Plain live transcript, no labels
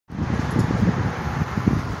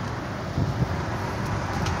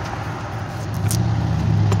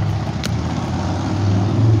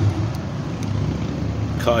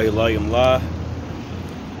Kahalayim La,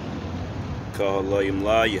 Kahalayim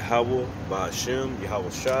La, Yahweh, Ba'ashem, Yahweh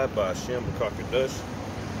Shai, Ba'ashem, Rakakadosh,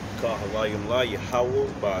 Kahalayim La, Yahweh,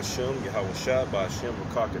 Ba'ashem, Yahweh Shai, Ba'ashem,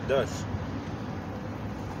 Rakakadosh,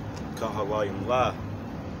 Kahalayim La,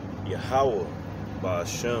 Yahweh,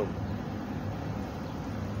 Ba'ashem,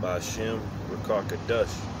 Ba'ashem,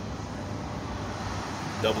 Rakakadosh.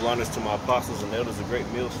 Double honors to my apostles and elders, a great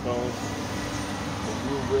millstone,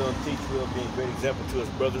 who rule well and teach well, being a great example to us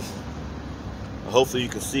brothers. Hopefully you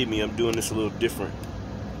can see me. I'm doing this a little different.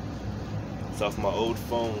 It's off my old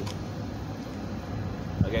phone.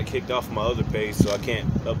 I got kicked off my other page, so I can't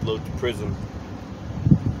upload to Prism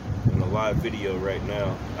in a live video right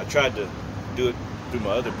now. I tried to do it through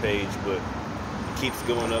my other page, but it keeps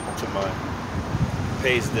going up to my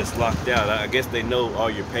page that's locked out. I guess they know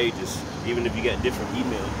all your pages, even if you got different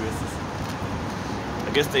email addresses.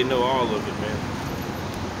 I guess they know all of it, man.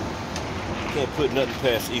 You can't put nothing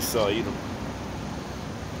past Esau either.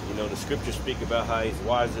 You know, the scriptures speak about how he's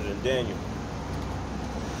wiser than Daniel.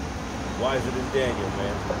 Wiser than Daniel,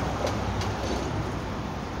 man.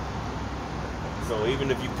 So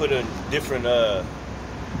even if you put in different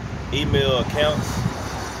email accounts,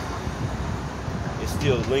 it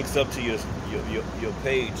still links up to your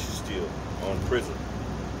page still on Prism.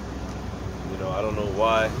 You know, I don't know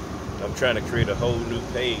why. I'm trying to create a whole new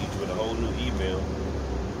page with a whole new email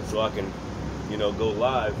so I can, you know, go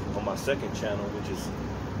live on my second channel, which is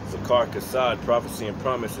Zakar Kassad, Prophecy and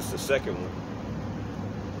Promise. It's the second one.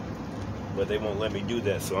 But they won't let me do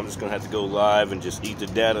that, so I'm just going to have to go live and just eat the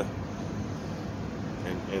data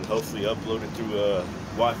and hopefully upload it through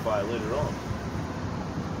Wi-Fi later on.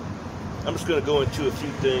 I'm just going to go into a few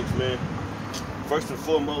things, man. First and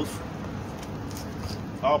foremost,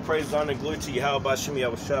 all praise, honor, and glory to Yahweh, Ba'ashem,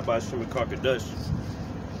 Yahweh Shai, Ba'ashem, Rakakadosh.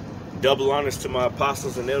 Double honors to my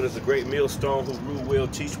apostles and elders, a great millstone, who rule well,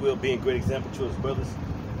 teach well, being a great example to us brothers.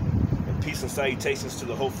 And peace and salutations to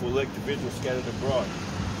the hopeful elect individuals scattered abroad.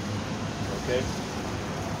 Okay?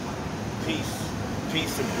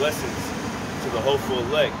 Peace and blessings to the hopeful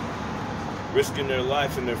elect, risking their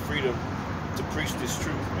life and their freedom to preach this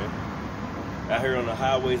truth, man. Out here on the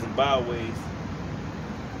highways and byways,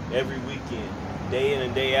 every weekend, day in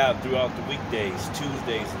and day out throughout the weekdays,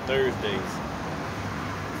 Tuesdays and Thursdays,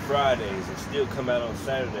 Fridays, and still come out on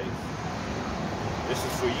Saturdays. This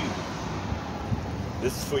is for you.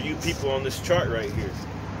 This is for you people on this chart right here.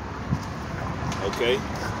 Okay?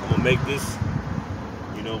 I'm gonna make this,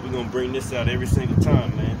 you know, we're gonna bring this out every single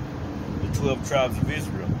time, man. The 12 tribes of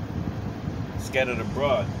Israel, scattered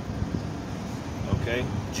abroad. Okay?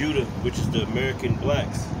 Judah, which is the American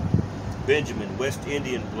blacks. Benjamin, West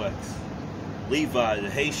Indian blacks. Levi, the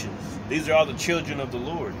Haitians. These are all the children of the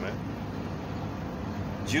Lord, man.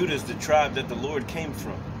 Judah is the tribe that the Lord came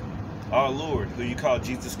from. Our Lord, who you call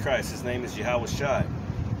Jesus Christ, his name is Yahweh Shai.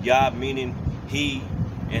 Yah meaning he,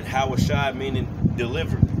 and Yahweh Shai meaning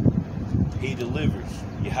deliver. He delivers.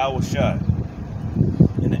 Yahweh Shai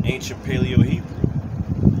in the ancient Paleo Hebrew.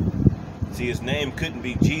 See, his name couldn't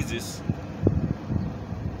be Jesus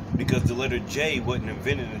because the letter J wasn't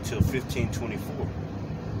invented until 1524.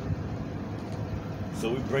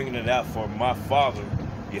 So we're bringing it out for my father,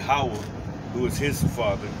 Yahweh, who is his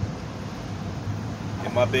father,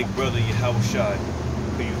 and my big brother, Yahweh Shai,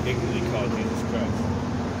 who you ignorantly call Jesus Christ.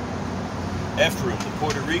 Ephraim, the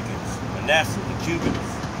Puerto Ricans, Manasseh, the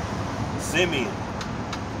Cubans, Simeon,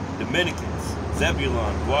 Dominicans,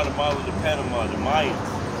 Zebulon, Guatemala, the Panama, the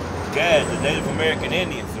Mayans, Gad, the Native American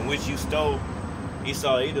Indians, in which you stole,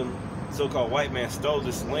 Esau, Edom, so-called white man, stole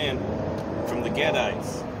this land from the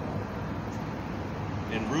Gadites.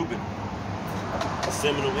 And Reuben, the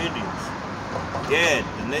Seminole Indians. Gad,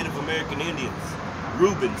 the Native American Indians.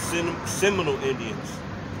 Reuben, Seminole Indians.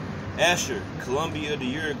 Asher, Colombia to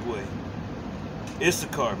Uruguay.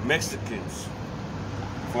 Issachar, Mexicans.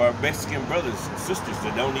 For our Mexican brothers and sisters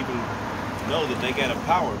that don't even know that they got a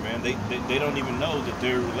power, man. They don't even know that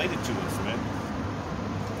they're related to us, man.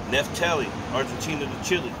 Naphtali, Argentina to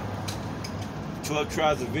Chile. 12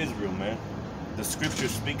 tribes of Israel, man. The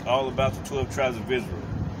scriptures speak all about the 12 tribes of Israel.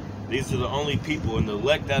 These are the only people, and the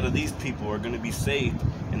elect out of these people are going to be saved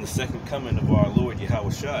in the second coming of our Lord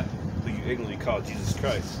Yahweh Shai, who you ignorantly call Jesus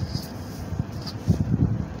Christ.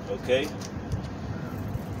 Okay?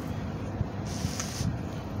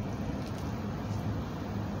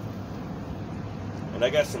 And I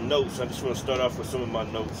got some notes. I just want to start off with some of my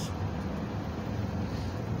notes.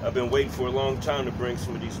 I've been waiting for a long time to bring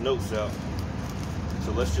some of these notes out.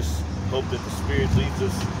 So let's just hope that the Spirit leads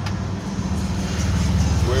us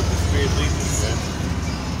wherever the Spirit leads us, man.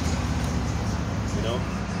 You know?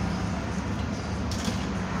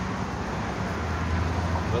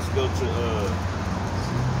 let's go to I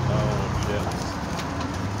don't want to do that.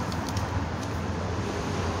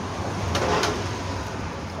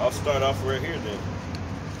 I'll start off right here then.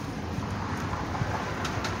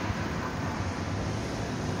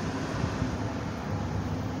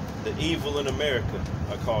 The evil in America,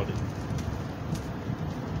 I called it.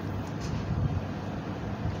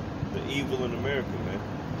 The evil in America, man.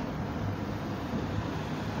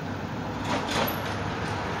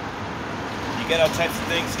 You got all types of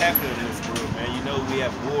things happening in this world, man. You know, we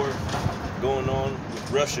have war going on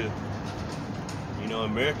with Russia. You know,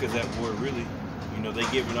 America's at war, really. You know, they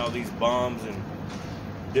giving all these bombs and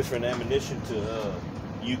different ammunition to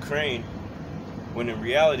Ukraine, when in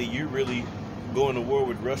reality, you're really going to war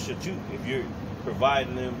with Russia too. If you're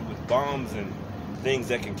providing them with bombs and things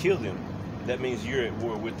that can kill them, that means you're at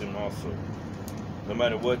war with them also, no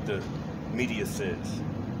matter what the media says.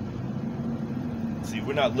 See,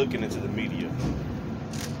 we're not looking into the media.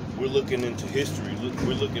 We're looking into history.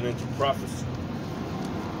 We're looking into prophecy.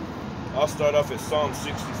 I'll start off at Psalm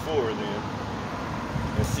 64 then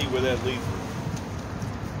and see where that leads me.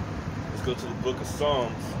 Let's go to the book of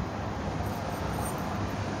Psalms.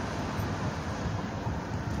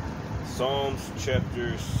 Psalms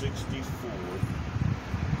chapter 64.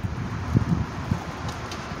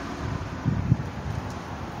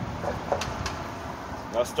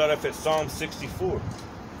 I'll start off at Psalm 64.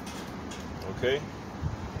 Okay?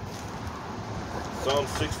 Psalm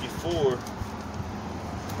 64.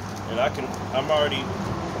 And I'm already,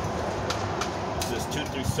 it says 2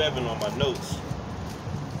 through 7 on my notes.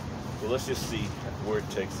 So let's just see where it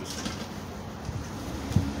takes us.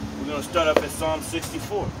 We're going to start off at Psalm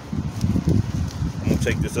 64. I'm going to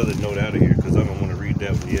take this other note out of here because I don't want to read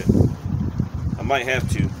that one yet. I might have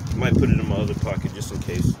to. I might put it in my other pocket just in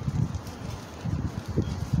case.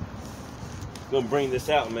 I'm going to bring this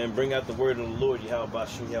out, man. Bring out the word of the Lord, Yahweh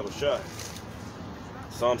Bashim Yahushai.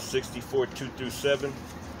 Psalm 64, 2 through 7.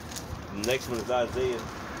 The next one is Isaiah.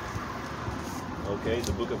 Okay,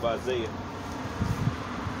 the book of Isaiah.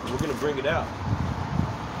 We're going to bring it out.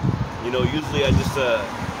 You know, usually I just,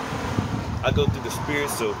 I go through the Spirit,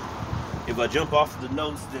 so if I jump off the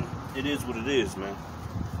notes, then it is what it is, man.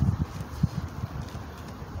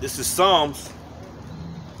 This is Psalms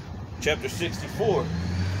chapter 64.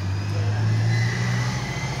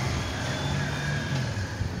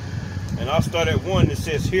 And I'll start at 1. It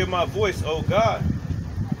says, "Hear my voice, O God,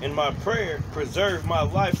 in my prayer, preserve my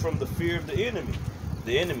life from the fear of the enemy."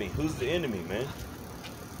 The enemy. Who's the enemy, man?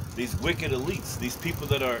 These wicked elites. These people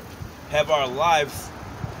that have our lives,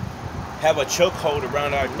 have a chokehold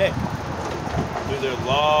around our neck. Through their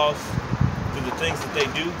laws, through the things that they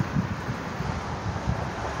do.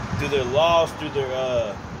 Through their laws, through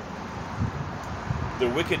their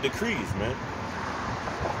wicked decrees, man.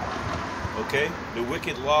 Okay? The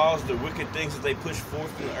wicked laws, the wicked things that they push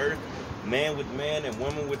forth in the earth, man with man and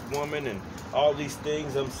woman with woman, and all these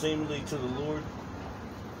things unseemly to the Lord.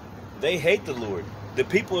 They hate the Lord. The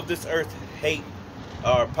people of this earth hate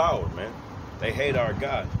our power, man. They hate our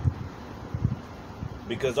God.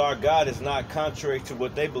 Because our God is not contrary to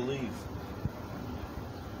what they believe.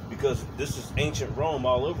 Because this is ancient Rome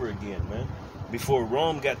all over again, man. Before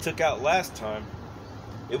Rome got took out last time,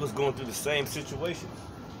 it was going through the same situations.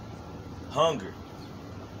 Hunger.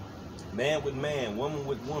 Man with man, woman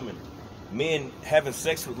with woman. Men having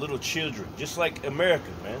sex with little children. Just like America,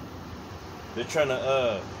 man. They're trying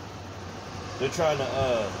to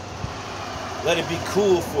let it be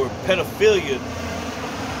cool for pedophilia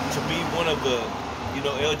to be one of the, you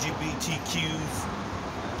know, LGBTQs.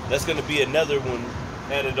 That's going to be another one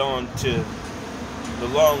added on to the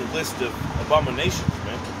long list of abominations,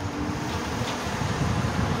 man.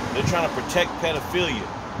 They're trying to protect pedophilia.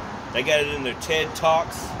 They got it in their TED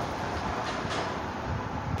Talks.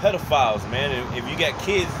 Pedophiles, man. If you got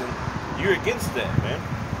kids, then you're against that, man.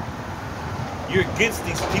 You're against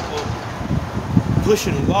these people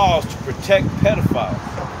pushing laws to protect pedophiles.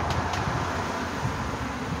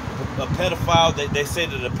 A pedophile, they say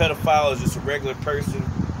that a pedophile is just a regular person.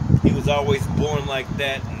 He was always born like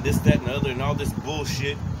that, and this, that, and the other, and all this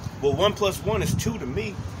bullshit. Well, 1 + 1 is 2 to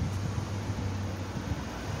me.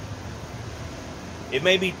 It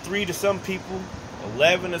may be 3 to some people,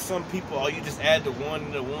 11 to some people, or you just add the 1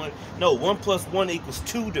 and the 1. No, 1 + 1 =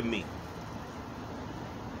 2 to me.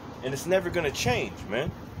 And it's never going to change, man.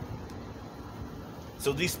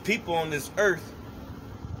 So these people on this earth,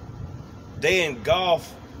 they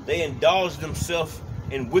indulge themselves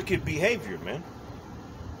in wicked behavior, man.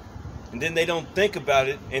 And then they don't think about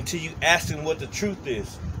it until you ask them what the truth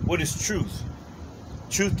is. What is truth?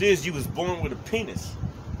 Truth is you was born with a penis.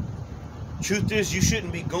 Truth is you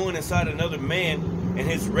shouldn't be going inside another man in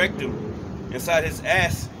his rectum, inside his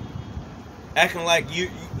ass, acting like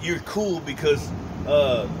you're cool because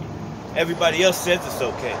everybody else says it's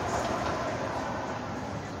okay.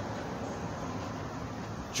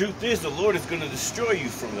 Truth is, the Lord is going to destroy you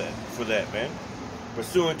for that, man.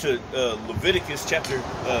 Pursuant to Leviticus chapter,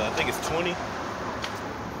 I think it's 20.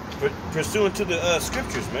 Pursuant to the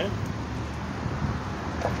scriptures, man.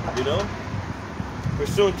 You know?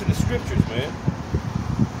 Pursuant to the scriptures, man.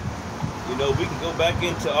 You know, we can go back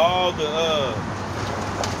into all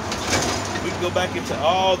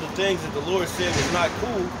the things that the Lord said was not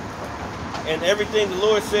cool, and everything the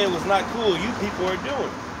Lord said was not cool, you people are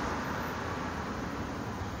doing.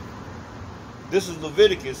 This is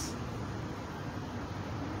Leviticus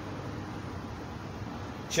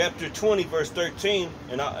chapter 20, verse 13,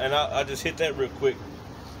 and I just hit that real quick.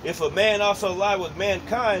 If a man also lie with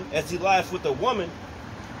mankind as he lies with a woman,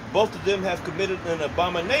 both of them have committed an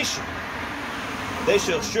abomination. They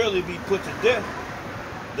shall surely be put to death.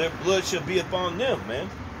 Their blood shall be upon them, man.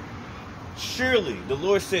 Surely, the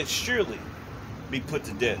Lord said, surely be put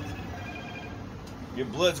to death. Your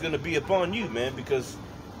blood's going to be upon you, man, because,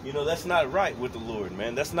 you know, that's not right with the Lord,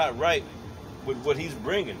 man. That's not right with what he's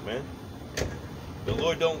bringing, man. The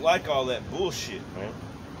Lord don't like all that bullshit, man.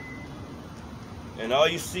 And all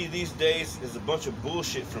you see these days is a bunch of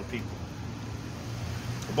bullshit from people.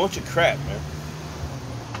 A bunch of crap, man.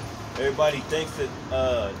 Everybody thinks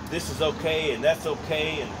that this is okay and that's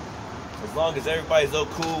okay, and as long as everybody's so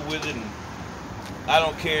cool with it and I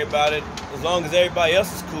don't care about it, as long as everybody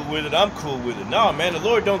else is cool with it, I'm cool with it. No, man, the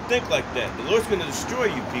Lord don't think like that. The Lord's going to destroy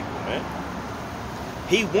you people, man.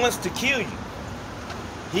 He wants to kill you.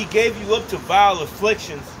 He gave you up to vile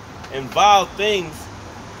afflictions and vile things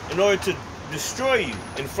in order to destroy you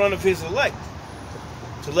in front of his elect,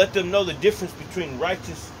 to let them know the difference between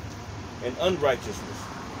righteous and unrighteousness,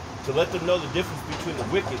 to let them know the difference between the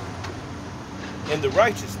wicked and the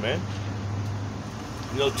righteous, man.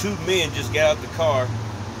 You know, two men just got out the car,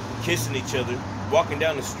 kissing each other, walking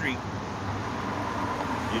down the street,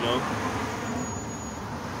 you know.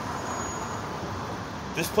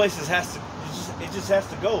 This place it just has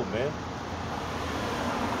to go, man.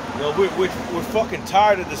 You know, we're fucking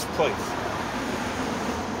tired of this place.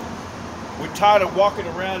 We're tired of walking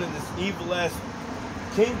around in this evil ass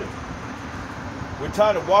kingdom. We're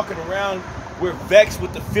tired of walking around. We're vexed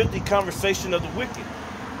with the filthy conversation of the wicked.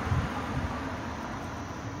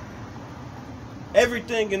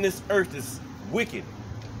 Everything in this earth is wicked.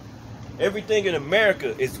 Everything in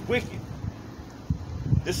America is wicked.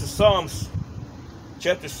 This is Psalms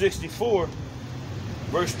chapter 64,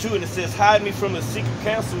 verse 2, and it says, hide me from the secret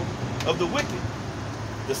counsel of the wicked.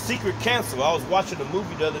 The secret counsel. I was watching a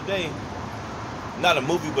movie the other day. Not a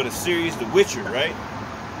movie, but a series, The Witcher, right?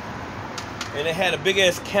 And it had a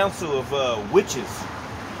big-ass council of witches.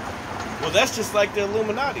 Well, that's just like the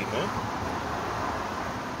Illuminati, man.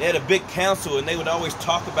 They had a big council, and they would always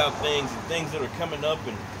talk about things and things that are coming up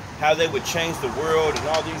and how they would change the world and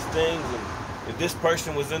all these things. And if this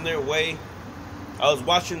person was in their way, I was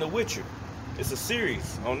watching The Witcher. It's a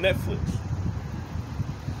series on Netflix.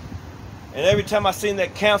 And every time I seen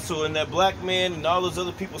that council and that black man and all those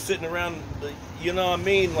other people sitting around, you know what I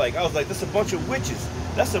mean? Like, I was like, that's a bunch of witches.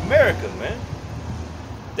 That's America, man.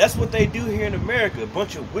 That's what they do here in America. A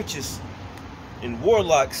bunch of witches and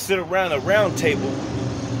warlocks sit around a round table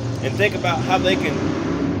and think about how they can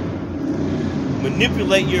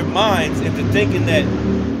manipulate your minds into thinking that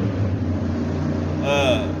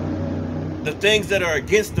the things that are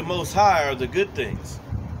against the Most High are the good things.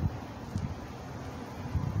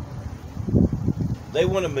 They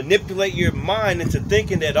want to manipulate your mind into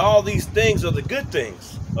thinking that all these things are the good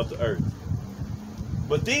things of the earth.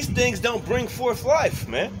 But these things don't bring forth life,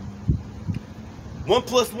 man. 1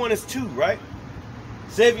 + 1 is 2, right?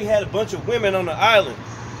 Say if you had a bunch of women on the island,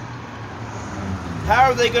 how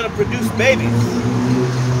are they going to produce babies?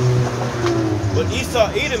 But Esau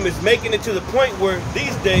Edom is making it to the point where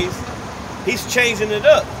these days he's changing it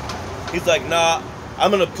up. He's like, nah,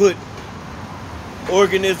 I'm going to put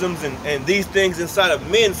organisms and these things inside of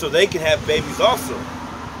men so they can have babies also.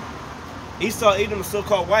 Esau Edom, the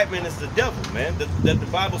so-called white man, is the devil, man, that the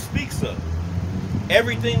Bible speaks of.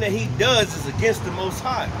 Everything that he does is against the Most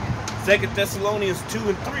High. 2 Thessalonians 2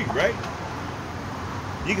 and 3, right?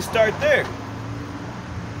 You can start there.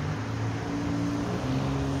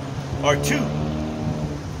 Or 2.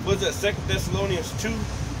 What's that, 2 Thessalonians 2?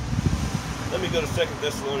 Let me go to 2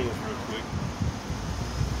 Thessalonians real quick.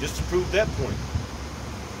 Just to prove that point.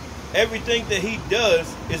 Everything that he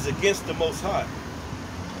does is against the Most High.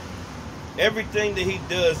 Everything that he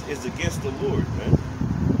does is against the Lord, man.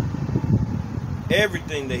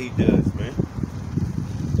 Everything that he does, man.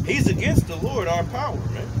 He's against the Lord, our power,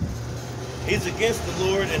 man. He's against the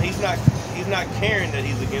Lord, and he's not caring that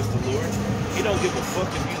he's against the Lord. He don't give a fuck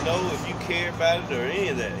if you know, if you care about it or any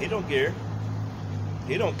of that. He don't care.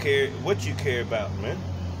 He don't care what you care about, man.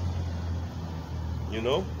 You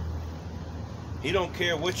know? He don't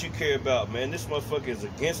care what you care about, man. This motherfucker is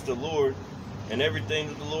against the Lord and everything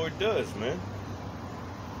that the Lord does, man.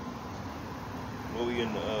 Well, we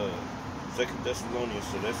in the 2 Thessalonians,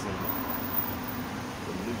 so that's in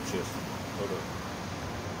the New Testament. Hold up.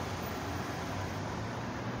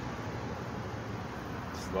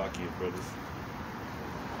 Slocky, brothers.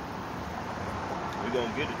 We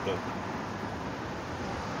gonna get it though.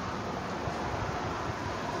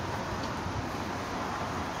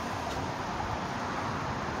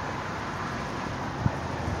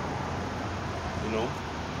 You know.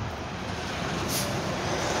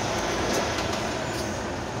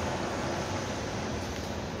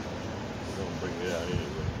 We're gonna bring it out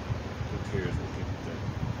anyway. Who cares what people think?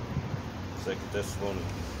 2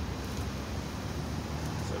 Thessalonians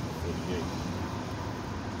 7:48.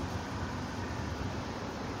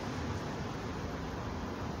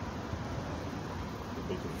 The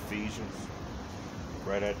book of Ephesians.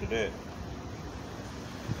 Right after that.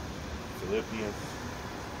 Philippians.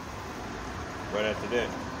 Right after that.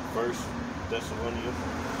 1 Thessalonians.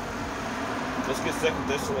 Let's get 2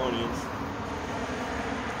 Thessalonians.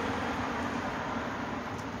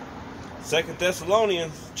 2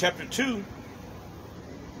 Thessalonians chapter 2.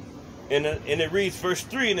 And it reads verse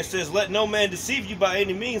 3, and it says, "Let no man deceive you by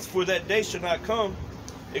any means, for that day shall not come,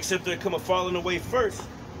 except there come a falling away first."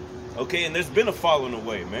 Okay, and there's been a falling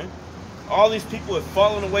away, man. All these people have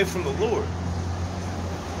fallen away from the Lord.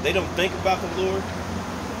 They don't think about the Lord.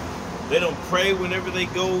 They don't pray whenever they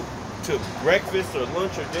go to breakfast or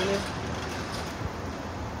lunch or dinner.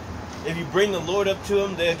 If you bring the Lord up to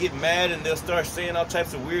them, they'll get mad and they'll start saying all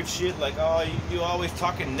types of weird shit like, "Oh, you always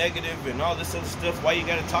talking negative and all this other stuff. Why you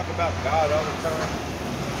got to talk about God all the time?"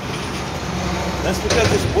 That's because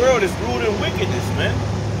this world is ruled in wickedness, man.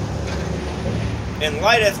 And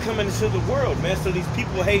light has come into the world, man. So these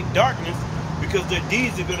people hate darkness because their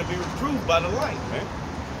deeds are going to be reproved by the light, man.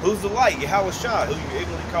 Who's the light? Yahweh Shai, who you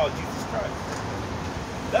ignorantly call Jesus Christ.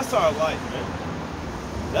 That's our light, man.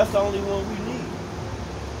 That's the only one we need.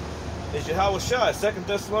 It's Yahweh Shai. 2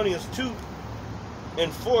 Thessalonians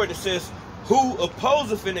 2:4, it says, "Who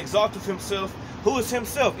opposeth and exalteth himself." Who is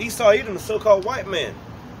himself? Esau, Edom, the so-called white man.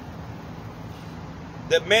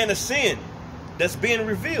 That man of sin that's being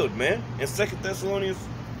revealed, man. In 2 Thessalonians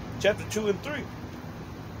chapter 2 and 3.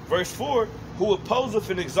 Verse 4, "Who opposeth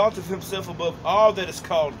and exalteth himself above all that is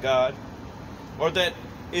called God, or that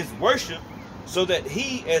is worshipped, so that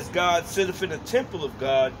he as God sitteth in the temple of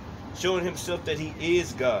God, showing himself that he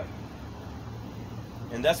is God."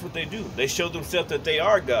 And that's what they do. They show themselves that they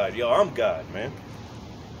are God. Yo, I'm God, man.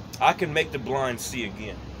 I can make the blind see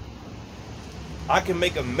again. I can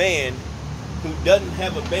make a man who doesn't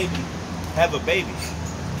have a baby have a baby.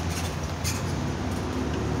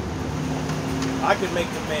 I can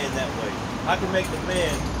make the man that way. I can make the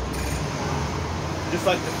man just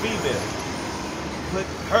like the female. Put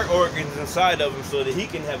her organs inside of him so that he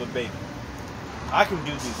can have a baby. I can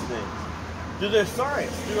do these things. Through their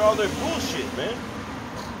science, through all their bullshit, man.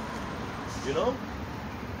 You know?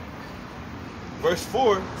 Verse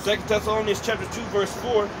 4, 2 Thessalonians chapter 2, verse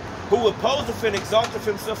 4, "Who opposeth and exalteth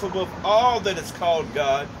himself above all that is called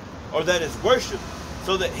God, or that is worshipped,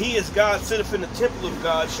 so that he as God sitteth in the temple of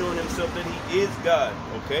God, showing himself that he is God."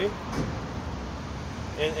 Okay?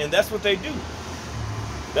 And that's what they do.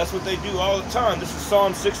 That's what they do all the time. This is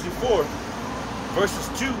Psalm 64, verses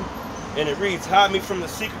 2, and it reads, "Hide me from the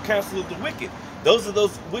secret counsel of the wicked." Those are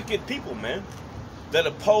those wicked people, man, that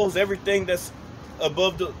oppose everything that's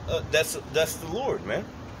above the that's the Lord, man.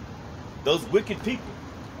 Those wicked people.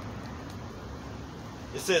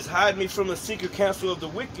 It says, "Hide me from the secret counsel of the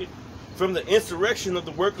wicked, from the insurrection of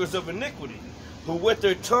the workers of iniquity, who whet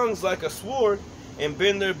their tongues like a sword, and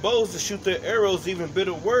bend their bows to shoot their arrows, even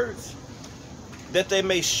bitter words, that they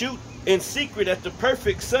may shoot in secret at the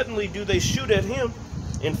perfect. Suddenly do they shoot at him,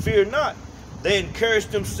 and fear not. They encourage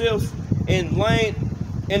themselves in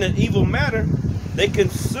an evil matter. They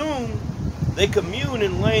commune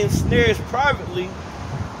in laying snares privately.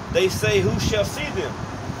 They say, who shall see them?"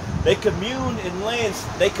 They commune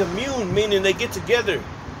meaning they get together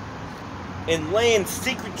and laying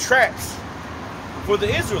secret traps for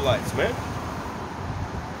the Israelites, man.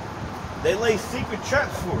 They lay secret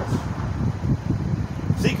traps for us.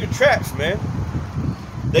 Secret traps, man.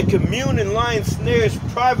 They commune and line snares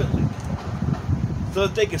privately so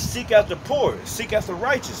that they can seek out the poor, seek out the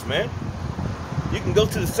righteous, man. You can go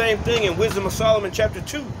to the same thing in Wisdom of Solomon chapter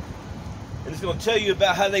 2. And it's going to tell you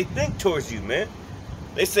about how they think towards you, man.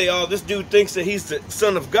 They say, oh, this dude thinks that he's the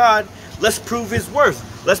son of God. Let's prove his worth.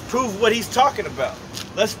 Let's prove what he's talking about.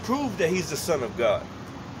 Let's prove that he's the son of God.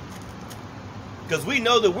 Because we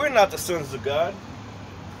know that we're not the sons of God.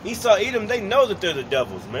 Esau, Edom, they know that they're the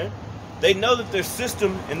devils, man. They know that their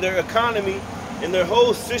system and their economy and their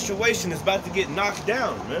whole situation is about to get knocked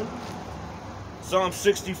down, man. Psalm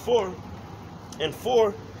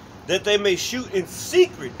 64:4, that they may shoot in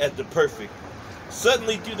secret at the perfect.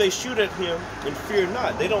 Suddenly do they shoot at him and fear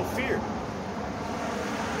not. They don't fear.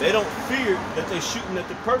 They don't fear that they're shooting at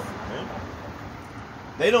the perfect, man.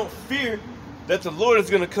 They don't fear that the Lord is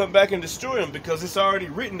going to come back and destroy him, because it's already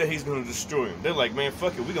written that he's going to destroy him. They're like, man,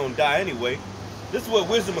 fuck it, we're going to die anyway. This is what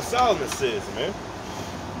Wisdom of Solomon says, man.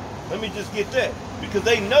 Let me just get that. Because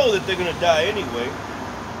they know that they're going to die anyway.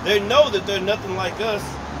 They know that they're nothing like us.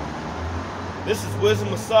 This is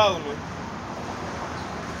Wisdom of Solomon,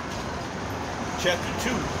 chapter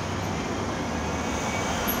 2,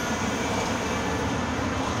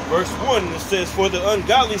 verse 1. It says, for the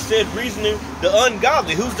ungodly said, reasoning, the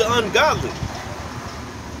ungodly. Who's the ungodly?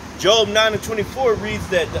 Job 9:24 reads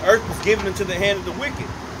that the earth was given into the hand of the wicked.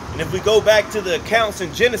 And if we go back to the accounts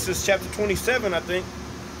in Genesis chapter 27, I think,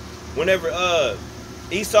 whenever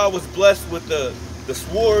Esau was blessed with the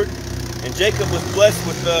sword and Jacob was blessed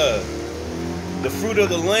with the fruit of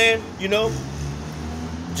the land, you know,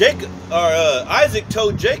 Isaac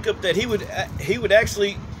told Jacob that he would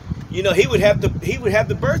actually, you know, he would have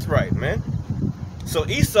the birthright, man. So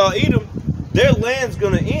Esau, Edom, their land's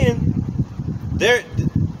gonna end, their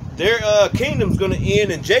kingdom's gonna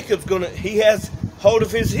end, and Jacob's he has hold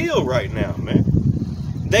of his heel right now, man.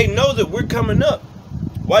 They know that we're coming up.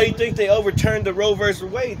 Why do you think they overturned the Roe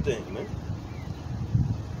versus Wade thing, man?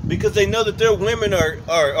 Because they know that their women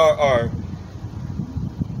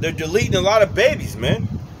they're deleting a lot of babies, man.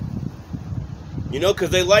 You know, because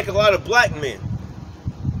they like a lot of black men.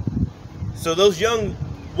 So those young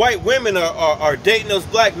white women are dating those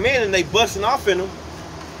black men, and they busting off in them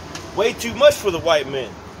way too much for the white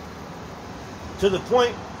men. To the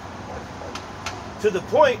point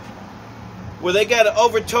where they gotta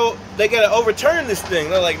overturn this thing.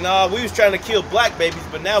 They're like, nah, we was trying to kill black babies,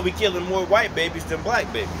 but now we killing more white babies than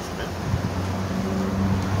black babies, man.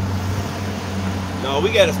 No,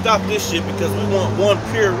 we gotta stop this shit, because we want one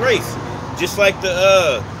pure race. Just like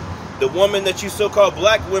the woman that you so-called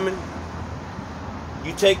black women,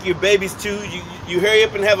 you take your babies to, you hurry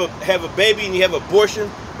up and have a baby, and you have abortion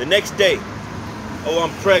the next day. Oh,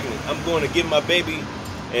 I'm pregnant. I'm going to get my baby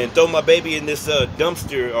and throw my baby in this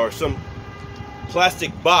dumpster or some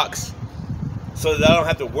plastic box so that I don't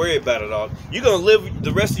have to worry about it all. You're going to live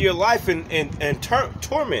the rest of your life in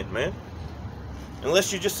torment, man.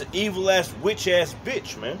 Unless you're just an evil-ass, witch-ass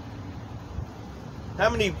bitch, man.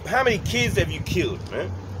 How many kids have you killed,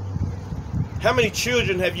 man? How many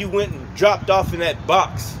children have you went and dropped off in that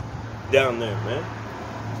box down there, man?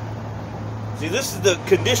 See, this is the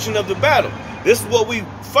condition of the battle. This is what we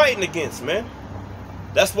fighting against, man.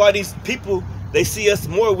 That's why these people, they see us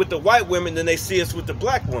more with the white women than they see us with the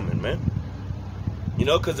black woman, man. You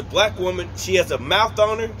know, because the black woman, she has a mouth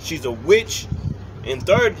on her. She's a witch. And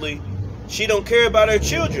thirdly, she don't care about her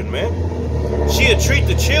children, man. She'll treat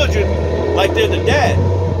the children like they're the dad.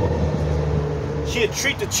 She'll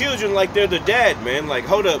treat the children like they're the dad, man. Like,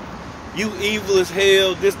 hold up, you evil as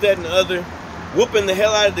hell, this, that, and the other. Whooping the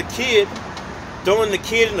hell out of the kid. Throwing the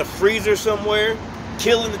kid in a freezer somewhere.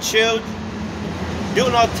 Killing the child.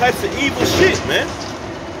 Doing all types of evil shit, man.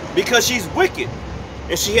 Because she's wicked.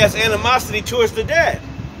 And she has animosity towards the dad.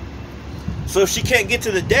 So if she can't get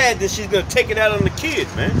to the dad, then she's going to take it out on the kid,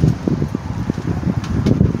 man.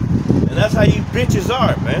 And that's how you bitches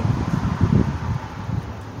are, man.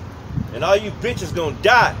 And all you bitches gonna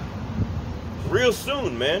die real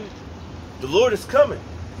soon, man. The Lord is coming.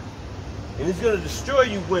 And he's gonna destroy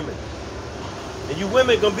you women. And you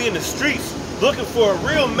women gonna be in the streets looking for a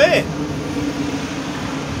real man.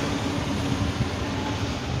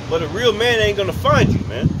 But a real man ain't gonna find you,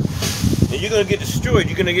 man. And you're gonna get destroyed.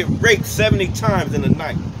 You're gonna get raped 70 times in a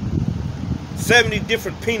night. 70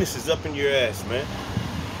 different penises up in your ass, man.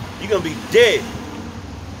 You're gonna be dead.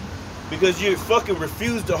 Because you fucking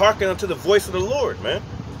refuse to hearken unto the voice of the Lord, man.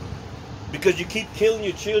 Because you keep killing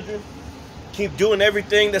your children. Keep doing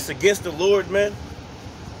everything that's against the Lord, man.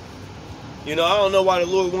 You know, I don't know why the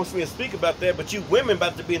Lord wants me to speak about that, but you women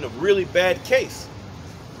about to be in a really bad case.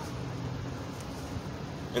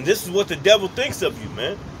 And this is what the devil thinks of you,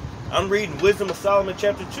 man. I'm reading Wisdom of Solomon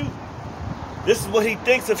chapter 2. This is what he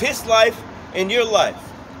thinks of his life and your life.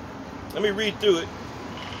 Let me read through it.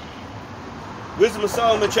 Wisdom of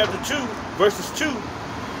Solomon chapter 2, verses 2.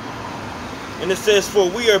 And it says, for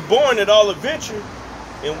we are born at all adventure,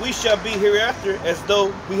 and we shall be hereafter as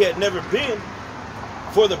though we had never been.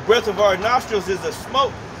 For the breath of our nostrils is a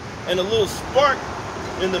smoke, and a little spark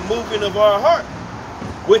in the moving of our heart,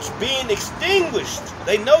 which being extinguished,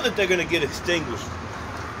 they know that they're going to get extinguished,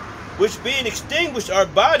 which being extinguished, our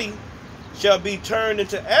body shall be turned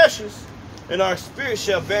into ashes, and our spirit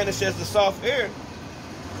shall vanish as the soft air,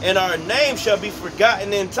 and our name shall be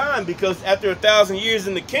forgotten in time. Because after 1,000 years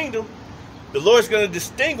in the kingdom, the Lord's going to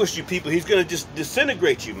distinguish you people. He's going to just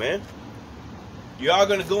disintegrate you, man. You all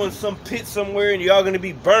going to go in some pit somewhere, and you all going to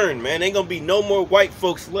be burned, man. Ain't going to be no more white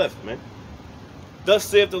folks left, man. Thus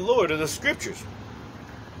saith the Lord of the scriptures.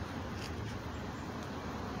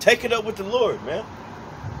 Take it up with the Lord, man.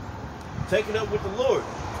 Take it up with the Lord.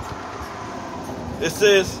 It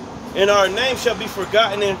says, and our name shall be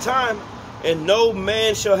forgotten in time, and no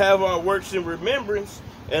man shall have our works in remembrance,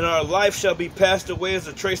 and our life shall be passed away as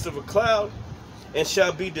a trace of a cloud, and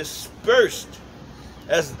shall be dispersed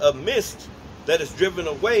as a mist that is driven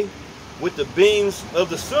away with the beams of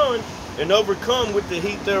the sun, and overcome with the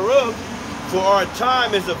heat thereof. For our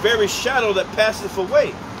time is a very shadow that passeth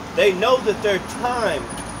away. They know that their time,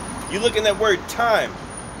 you look in that word time,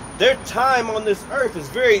 their time on this earth is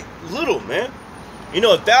very little, man. You know,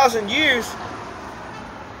 1,000 years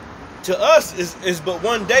to us is but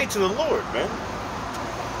one day to the Lord, man.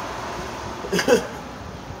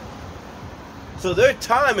 So their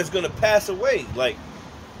time is going to pass away. Like,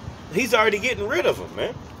 he's already getting rid of them,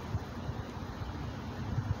 man.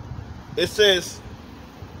 It says,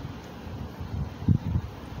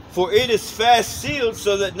 for it is fast sealed,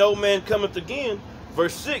 so that no man cometh again.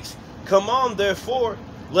 Verse 6, come on, therefore,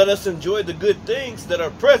 let us enjoy the good things that are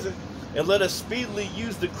present, and let us speedily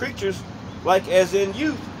use the creatures like as in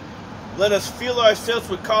youth. Let us fill ourselves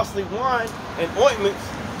with costly wine and ointments,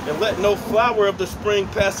 and let no flower of the spring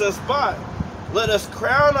pass us by. Let us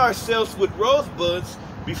crown ourselves with rosebuds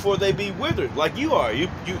before they be withered, like you are. You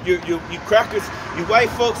crackers, you white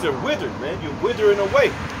folks are withered, man. You're withering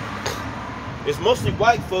away. It's mostly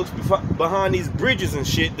white folks behind these bridges and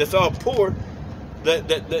shit that's all poor,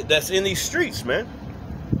 that's in these streets, man.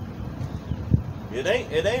 It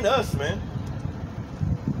ain't us, man.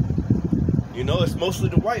 You know, it's mostly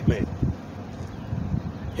the white man.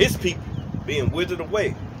 His people being withered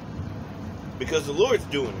away. Because the Lord's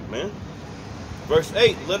doing it, man. Verse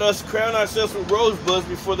 8, let us crown ourselves with rosebuds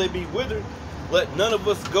before they be withered. Let none of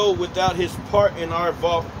us go without his part in our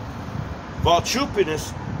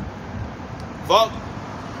voluptuousness.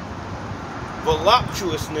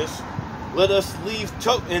 Voluptuousness. Let us leave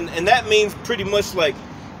and that means pretty much like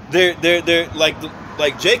they're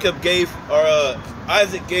like Jacob gave, or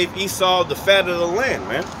Isaac gave Esau the fat of the land,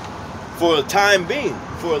 man, for a time being,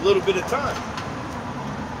 for a little bit of time.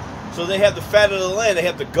 So they have the fat of the land. They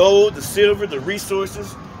have the gold, the silver, the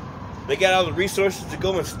resources. They got all the resources to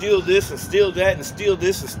go and steal this and steal that and steal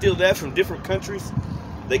this and steal that from different countries.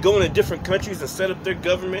 They go into different countries and set up their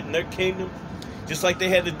government and their kingdom, just like they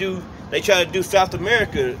had to do. They tried to do South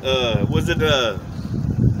America. Was it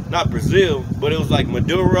not Brazil, but it was like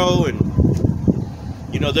Maduro and,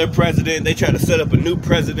 you know, their president. They tried to set up a new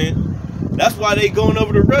president. That's why they going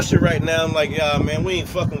over to Russia right now. I'm like, yeah, man, we ain't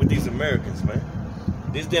fucking with these Americans, man.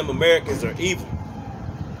 These damn Americans are evil.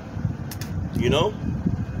 You know?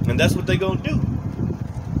 And that's what they gonna do.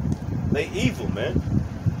 They evil, man.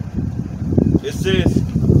 It says,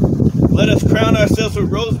 let us crown ourselves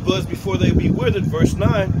with rosebuds before they be withered. Verse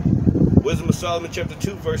 9. Wisdom of Solomon chapter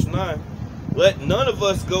 2, verse 9. Let none of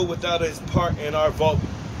us go without his part in our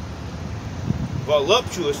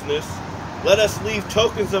voluptuousness. Let us leave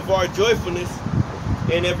tokens of our joyfulness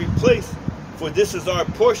in every place, for this is our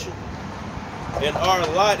portion, and our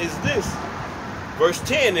lot is this. Verse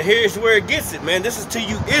 10, and here's where it gets it, man. This is to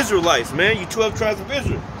you Israelites, man. You 12 tribes of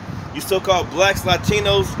Israel. You so-called blacks,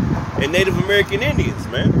 Latinos, and Native American Indians,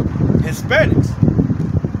 man. Hispanics.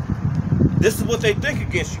 This is what they think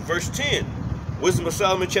against you. Verse 10, Wisdom of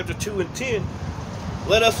Solomon chapter 2 and 10.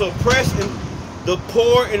 Let us oppress the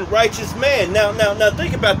poor and righteous man. Now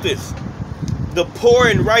think about this. The poor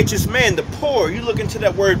and righteous man. The poor, you look into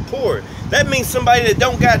that word poor. That means somebody that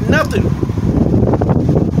don't got nothing.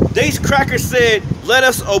 These crackers said, let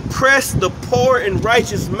us oppress the poor and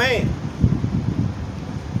righteous man.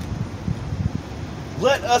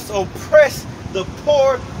 Let us oppress the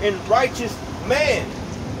poor and righteous man.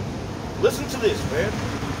 Listen to this, man.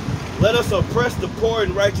 Let us oppress the poor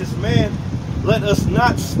and righteous man. Let us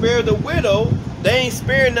not spare the widow. They ain't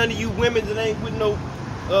sparing none of you women that ain't with no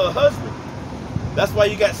husband. That's why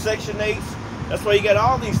you got Section 8s That's why you got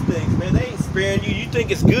all these things, man. They ain't sparing you. You think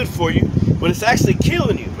it's good for you, but it's actually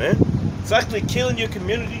killing you, man. It's actually killing your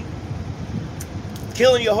community,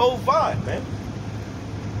 killing your whole vibe, man.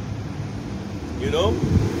 You know?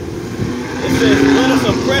 It says, let us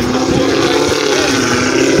oppress the poor,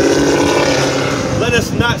 let us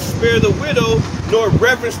not spare the widow, nor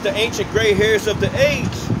reverence the ancient gray hairs of the age.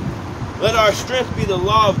 Let our strength be the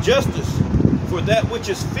law of justice, for that which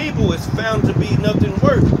is feeble is found to be nothing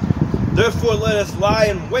worth. Therefore, let us lie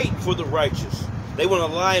in wait for the righteous. They want to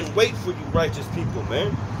lie in wait for you righteous people,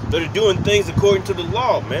 man. That are doing things according to the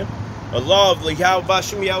law, man. A law of Yahweh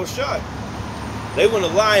Bashem Yahushai. They want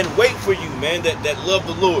to lie in wait for you, man, that love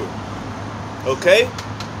the Lord. Okay?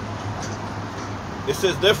 It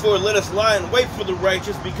says, therefore, let us lie in wait for the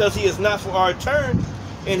righteous, because he is not for our turn,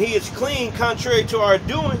 and he is clean contrary to our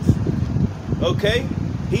doings. Okay?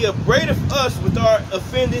 He upbraideth us with our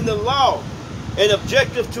offending the law, and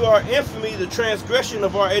objective to our infamy, the transgression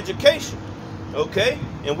of our education. Okay?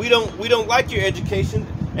 And we don't like your education.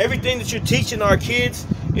 Everything that you're teaching our kids,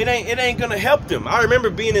 it ain't gonna help them. I remember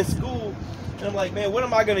being in school, and I'm like, man, what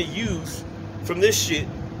am I gonna use from this shit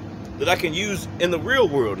that I can use in the real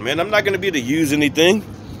world, man? I'm not gonna be able to use anything.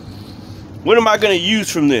 What am I gonna use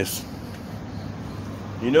from this?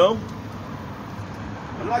 You know?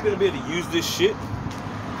 I'm not gonna be able to use this shit.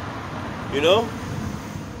 You know?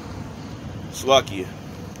 Slakia.